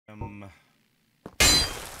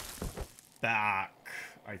Back,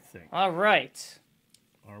 I think. All right.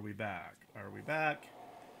 Are we back? Are we back?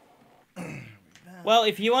 Well,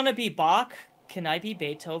 if you want to be Bach, can I be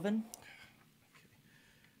Beethoven?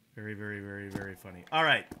 Very, very, very, very funny. All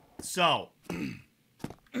right, so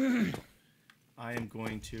I am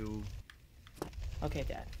going to. Okay,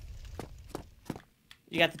 Dad.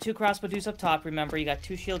 You got the 2 crossbow dudes up top. Remember, you got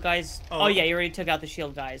 2 shield guys. Oh. Oh yeah, you already took out the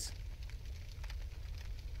shield guys.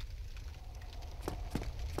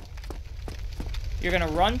 You're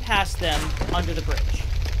gonna run past them under the bridge.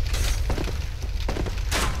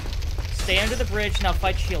 Stay under the bridge, now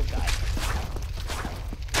fight shield guy.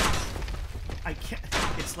 I can't.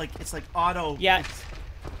 It's like auto. Yeah.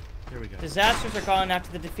 There we go. Disasters are gone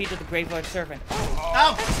after the defeat of the Graveyard Servant.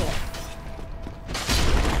 Oh! Excellent.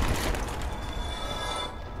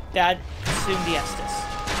 Dad, consume the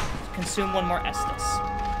Estus. Consume 1 more Estus.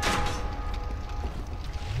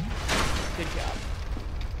 Good job.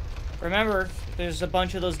 Remember, there's a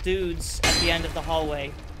bunch of those dudes at the end of the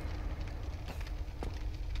hallway.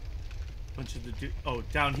 Bunch of the dude. Oh,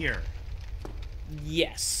 down here.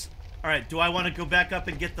 Yes. All right. Do I want to go back up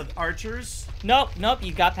and get the archers? Nope, nope,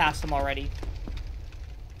 you got past them already.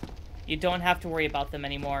 You don't have to worry about them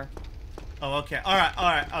anymore. Oh, okay. All right. All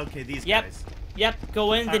right. Okay, these guys. Yep,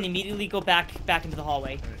 go in, then immediately go back into the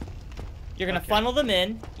hallway. All right. You're gonna funnel them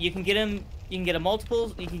in. You can get them. You can get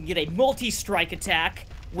a multi-strike attack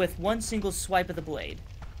with 1 single swipe of the blade.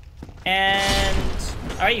 And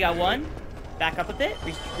all right, you got 1. Back up a bit.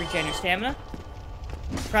 Regen your stamina.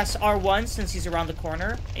 Press R1 since he's around the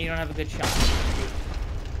corner and you don't have a good shot.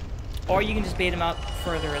 Or you can just bait him out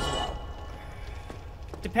further as well.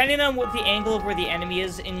 Depending on what the angle of where the enemy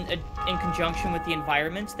is in conjunction with the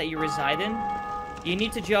environment that you reside in, you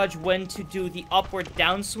need to judge when to do the upward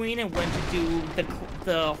downswing and when to do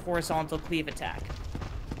the horizontal cleave attack.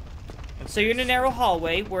 So you're in a narrow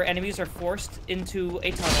hallway where enemies are forced into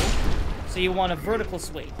a tunnel, so you want a vertical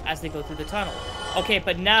swing as they go through the tunnel. Okay,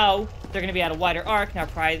 but now they're going to be at a wider arc. Now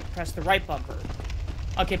press the right bumper.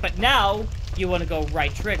 Okay, but now you want to go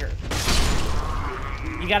right trigger.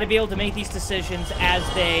 You got to be able to make these decisions as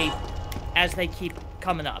they keep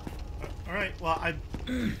coming up. All right. Well, I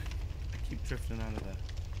keep drifting out of that.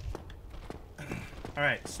 All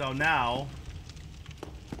right. So now,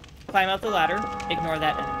 Climb up the ladder. Ignore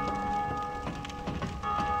that enemy.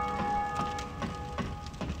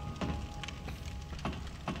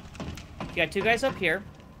 You got 2 guys up here.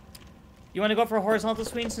 You want to go for a horizontal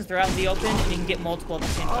swing since they're out in the open, and you can get multiple at the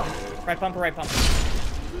same time. Right bumper, right bumper.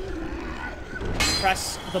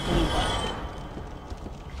 Press the blue button.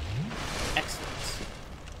 Excellent.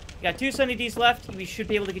 You got 2 Sunny Ds left. We should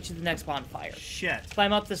be able to get you to the next bonfire. shit.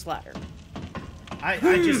 Climb up this ladder. I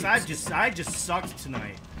just sucked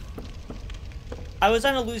tonight. I was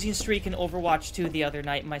on a losing streak in Overwatch 2 the other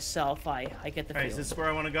night myself. I get the All right. feel. Is this where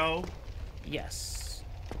I want to go? Yes.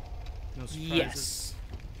 No surprises. Yes.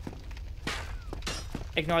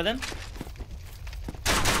 Ignore them.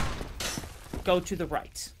 Go to the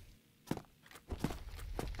right.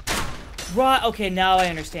 Right, okay, now I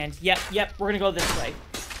understand. Yep, we're gonna go this way.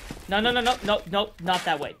 No, not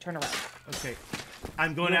that way. Turn around. Okay.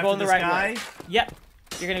 I'm going You're after going the this right guy. way. Yep.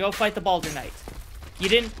 You're gonna go fight the Baldur Knight.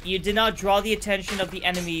 You did not draw the attention of the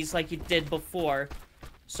enemies like you did before,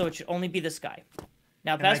 so it should only be this guy.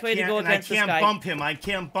 Now, best way to go against this guy... I can't bump him. I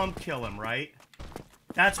can't bump kill him, right?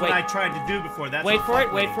 That's what I tried to do before. That's wait for it.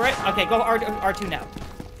 Okay, go R2 now.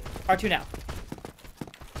 R2 now.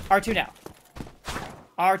 R2 now.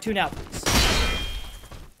 R2 now, please.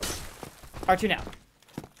 R2 now.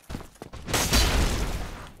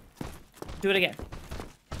 Do it again.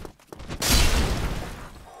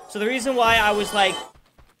 So the reason why I was like...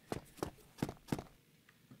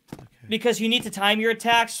 Because you need to time your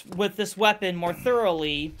attacks with this weapon more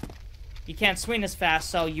thoroughly. You can't swing as fast,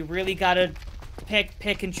 so you really gotta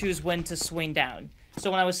pick and choose when to swing down.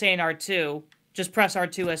 So when I was saying R2, just press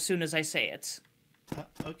R2 as soon as I say it.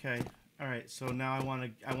 Okay. All right. So now I want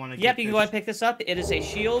to. Yep, you can go ahead and pick this up. It is a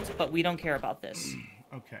shield, but we don't care about this.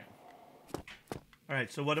 Okay. All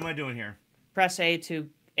right. So what am I doing here? Press A to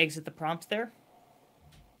exit the prompt there.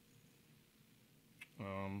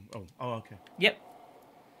 Oh. Okay. Yep.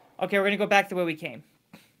 Okay, we're gonna go back the way we came.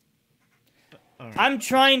 All right. I'm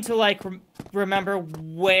trying to, like, remember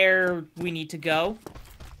where we need to go.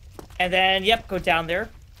 And then, yep, go down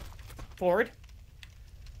there. Forward.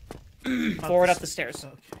 Forward up the stairs.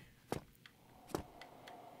 Okay.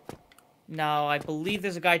 No, I believe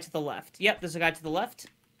there's a guy to the left. Yep, there's a guy to the left.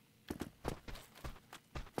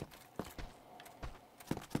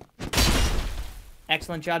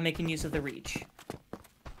 Excellent job making use of the reach.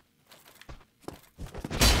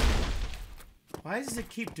 Why does it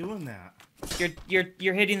keep doing that?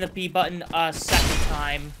 You're hitting the B button a second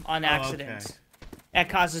time on accident. Okay. That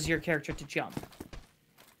causes your character to jump.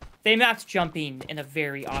 They mapped jumping in a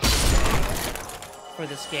very awkward way for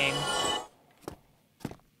this game.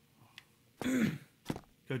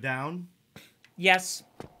 Go down? Yes.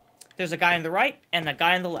 There's a guy on the right and a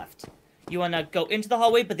guy on the left. You want to go into the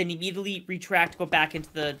hallway, but then immediately retract, go back into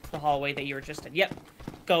the hallway that you were just in. Yep.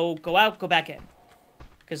 Go out, go back in.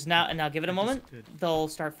 Because now give it a moment. They'll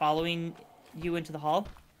start following you into the hall.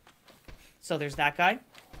 So there's that guy.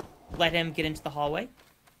 Let him get into the hallway.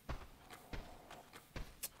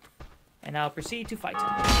 And now proceed to fight him.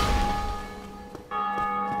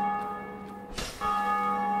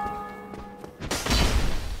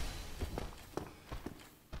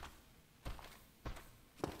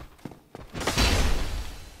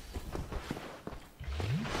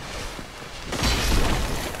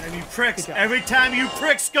 Pricks, every time you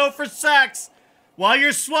pricks go for sex, while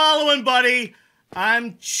you're swallowing, buddy,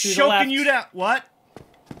 I'm choking you down. What?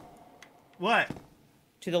 What?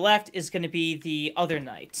 To the left is going to be the other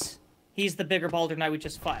knight. He's the bigger, balder knight we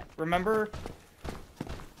just fought. Remember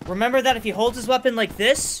that if he holds his weapon like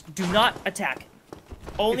this, do not attack him.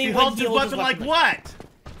 Only if he when holds his weapon like what?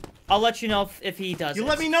 I'll let you know if he does. You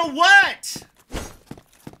let me know what?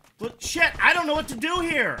 Well, shit, I don't know what to do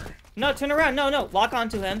here. No, turn around. No. Lock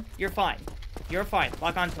onto him. You're fine. You're fine.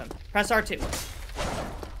 Lock onto him. Press R2.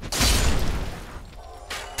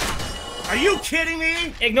 Are you kidding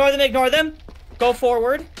me? Ignore them. Go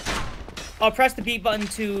forward. I'll press the B button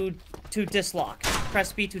to dislock.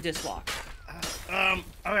 Press B to dislock.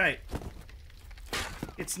 Alright.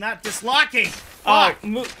 It's not dislocking. Fuck.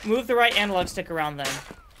 Move the right analog stick around then.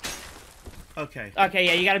 Okay. Okay,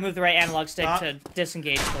 yeah, you gotta move the right analog stick to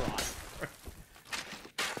disengage the lock.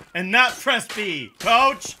 And not press B.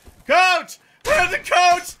 Coach! Coach! Where's the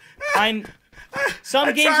coach?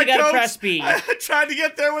 Some games you gotta press B. I tried to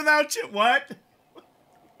get there without you. What?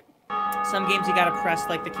 Some games you gotta press,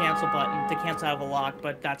 like, the cancel button to cancel out of a lock,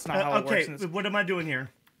 but that's not how it works. Okay, what am I doing here?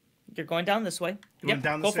 You're going down this way. Going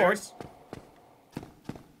down the go stairs? forward.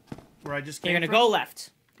 Where I just came You're gonna from? go left.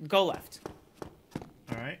 Go left.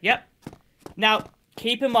 Alright. Yep. Now,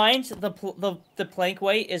 keep in mind, the plank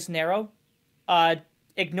way is narrow.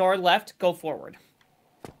 Ignore left, go forward.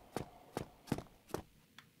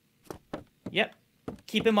 Yep.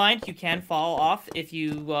 Keep in mind, you can fall off if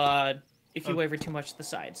you waver too much to the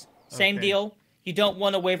sides. Same deal. You don't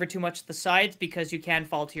want to waver too much to the sides because you can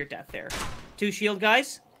fall to your death there. 2 shield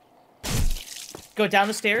guys. Go down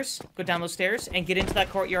the stairs. Go down those stairs and get into that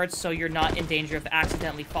courtyard so you're not in danger of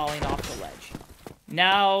accidentally falling off the ledge.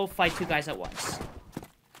 Now, fight 2 guys at once.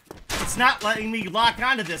 It's not letting me lock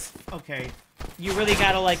onto this. Okay. You really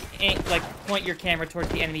gotta, like point your camera towards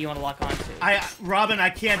the enemy you want to lock onto. Robin, I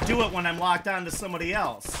can't do it when I'm locked onto somebody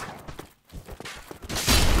else.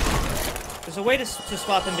 There's a way to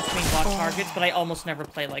swap in between locked targets, but I almost never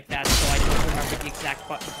play like that, so I don't remember the exact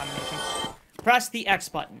button combination. Press the X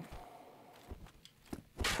button.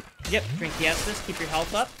 Yep, drink the Estus, keep your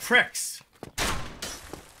health up. Pricks.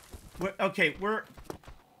 We're...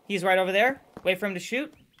 He's right over there. Wait for him to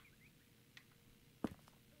shoot.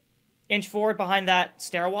 Inch forward behind that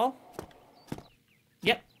stairwell.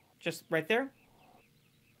 Yep, just right there.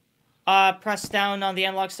 Press down on the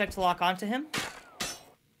analog stick to lock onto him.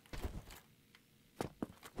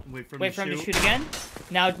 Wait for him to shoot again.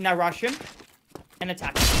 Now rush him. And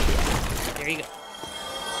attack him. There you go.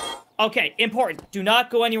 Okay, important. Do not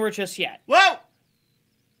go anywhere just yet. Whoa!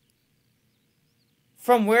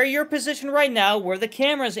 From where you're positioned right now, where the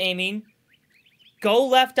camera's aiming, go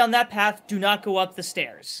left on that path. Do not go up the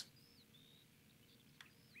stairs.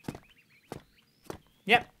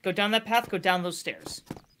 Yep, go down that path, go down those stairs.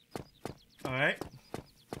 Alright.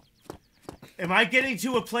 Am I getting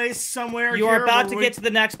to a place somewhere You are about to get to the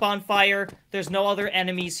next bonfire. There's no other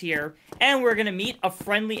enemies here. And we're gonna meet a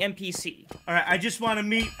friendly NPC. Alright, I just want to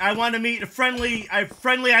meet... I want to meet a friendly... I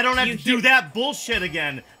don't have to do that bullshit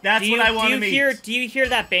again. That's what I want to meet. Do you hear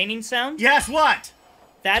that banging sound? Yes, what?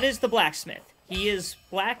 That is the blacksmith. He is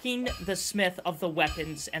blacking the smith of the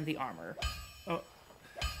weapons and the armor.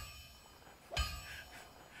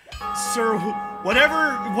 Sir,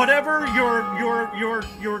 whatever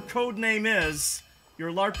your code name is,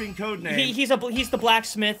 your LARPing code name. He's the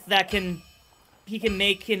blacksmith that can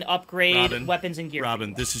make and upgrade weapons and gear.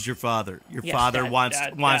 Robin, this is your father. Your father wants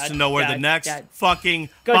to know where the next fucking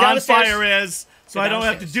Go down the bonfire is, so I don't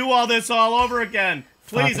have to do all this all over again.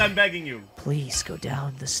 Please, I'm begging you. Please go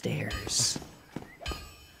down the stairs.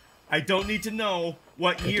 I don't need to know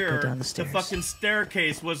what year down the stairs. fucking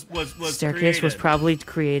staircase was Staircase was created. probably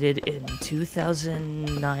created in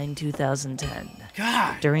 2009, 2010.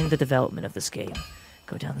 God. During the development of this game.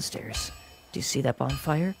 Go down the stairs. Do you see that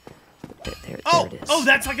bonfire? There it is. Oh,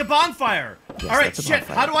 that's like a bonfire. Yes, All right, that's a shit.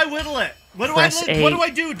 bonfire. What do I whittle it? What do Press I A. what do I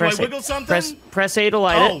do? Do I Press A. wiggle something? Press A to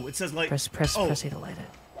light it. Oh, it says light. Press A to light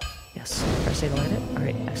it. Yes, press A to light it. All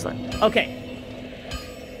right, excellent. Okay.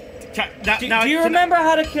 Do you remember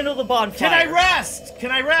how to kindle the bonfire? Can I rest? Can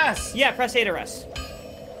I rest? Yeah, press A to rest.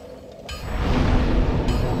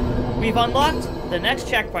 We've unlocked the next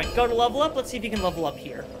checkpoint. Go to level up. Let's see if you can level up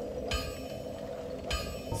here.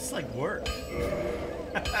 This is like work.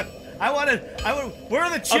 Where are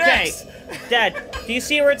the chicks? Okay, Dad, do you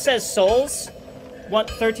see where it says souls?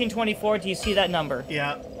 1324, do you see that number?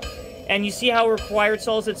 Yeah. And you see how required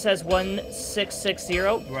souls, it says 1660?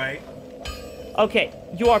 Right. Okay,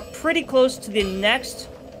 you are pretty close to the next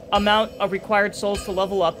amount of required souls to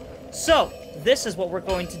level up. So, this is what we're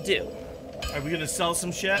going to do. Are we gonna sell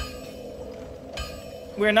some shit?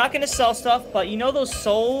 We're not going to sell stuff, but you know those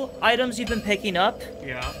soul items you've been picking up?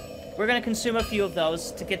 Yeah. We're going to consume a few of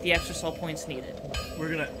those to get the extra soul points needed. We're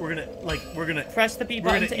gonna Press the B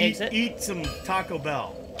button to exit. Eat some Taco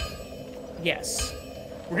Bell. Yes.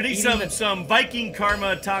 We're gonna eat some Viking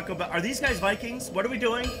Karma Taco Bell. Are these guys Vikings? What are we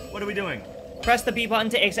doing? What are we doing? Press the B button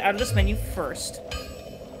to exit out of this menu first.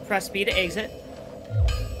 Press B to exit.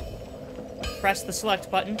 Press the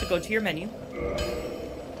select button to go to your menu.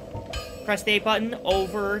 Press the A button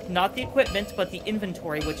over, not the equipment, but the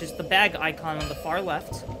inventory, which is the bag icon on the far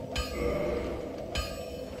left.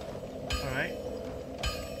 Alright.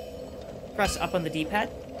 Press up on the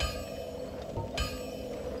D-pad.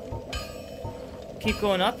 Keep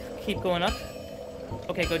going up, keep going up.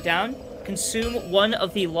 Okay, go down. Consume one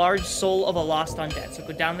of the large soul of a lost undead. So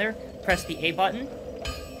go down there, press the A button.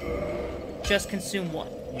 Just consume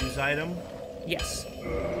one. Use item. Yes.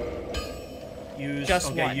 Use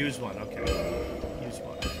just one. Use one. Okay. Use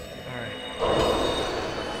one. All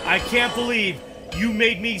right. I can't believe you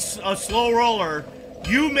made me a slow roller.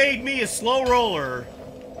 You made me a slow roller.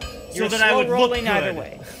 You're so that I would look good. Either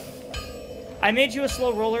way. I made you a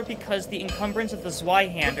slow roller because the encumbrance of the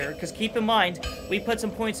Zweihander, because keep in mind, we put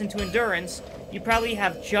some points into endurance, you probably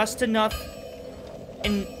have just enough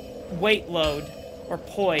in weight load, or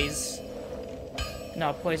poise.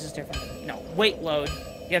 No, poise is different. No, weight load.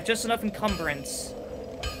 You have just enough encumbrance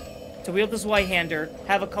to wield the Zweihander,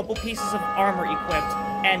 have a couple pieces of armor equipped,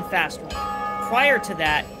 and fast roll. Prior to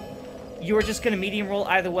that, you were just going to medium roll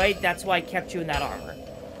either way, that's why I kept you in that armor.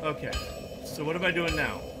 Okay, so what am I doing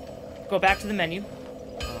now? Go back to the menu.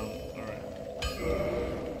 Alright.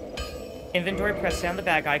 Inventory, press down the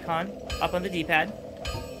bag icon, up on the D-pad.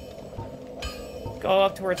 Go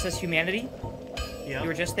up to where it says Humanity. Yeah. You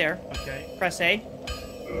were just there. Okay. Press A.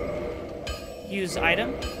 Use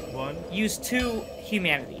item. One. Use 2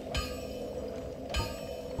 Humanity.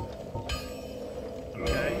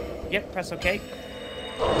 Okay. Yep, press OK.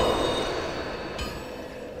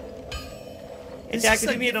 Hey, Dad, could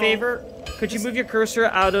you do me a favor? Could you move your cursor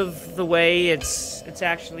out of the way? It's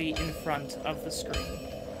actually in front of the screen.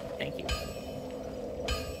 Thank you.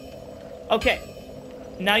 Okay.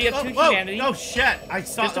 Now you have 2 Humanity. Oh, shit. I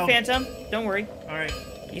saw... Just a phantom. Don't worry. Alright.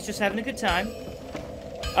 He's just having a good time.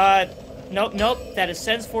 Nope. That is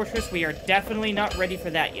Sen's Fortress. We are definitely not ready for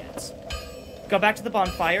that yet. Go back to the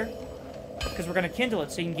bonfire. Because we're going to kindle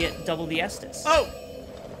it so you can get double the Estus. Oh!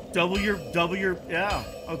 Double your... Yeah.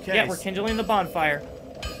 Okay. Yeah, we're kindling the bonfire.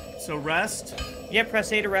 So rest? Yeah,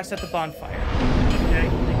 press A to rest at the bonfire. Okay.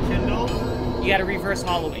 And kindle? You gotta reverse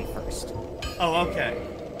hollowing first. Oh, okay.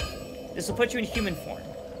 This will put you in human form.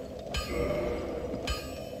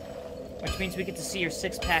 Which means we get to see your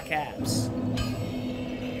 6-pack abs.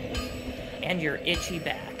 And your itchy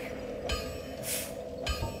back.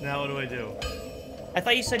 Now what do I do? I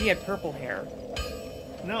thought you said you had purple hair.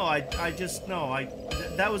 No,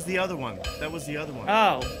 that was the other one. That was the other one.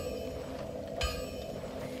 Oh.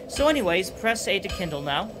 So anyways, press A to kindle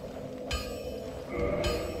now.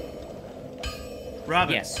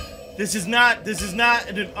 Robin. Yes. This is not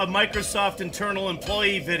a Microsoft internal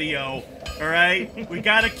employee video, all right? We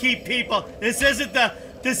gotta keep people. This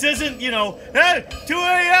isn't, you know, hey, 2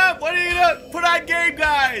 a.m., what are you doing? Put on Game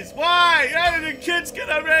Guys. Why? Hey, the kids get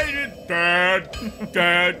ready.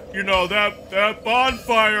 Dad, you know, that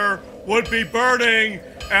bonfire would be burning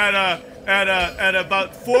at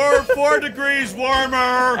about 4 degrees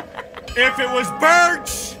warmer if it was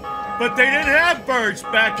birch, but they didn't have birch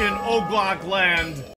back in Oglok land.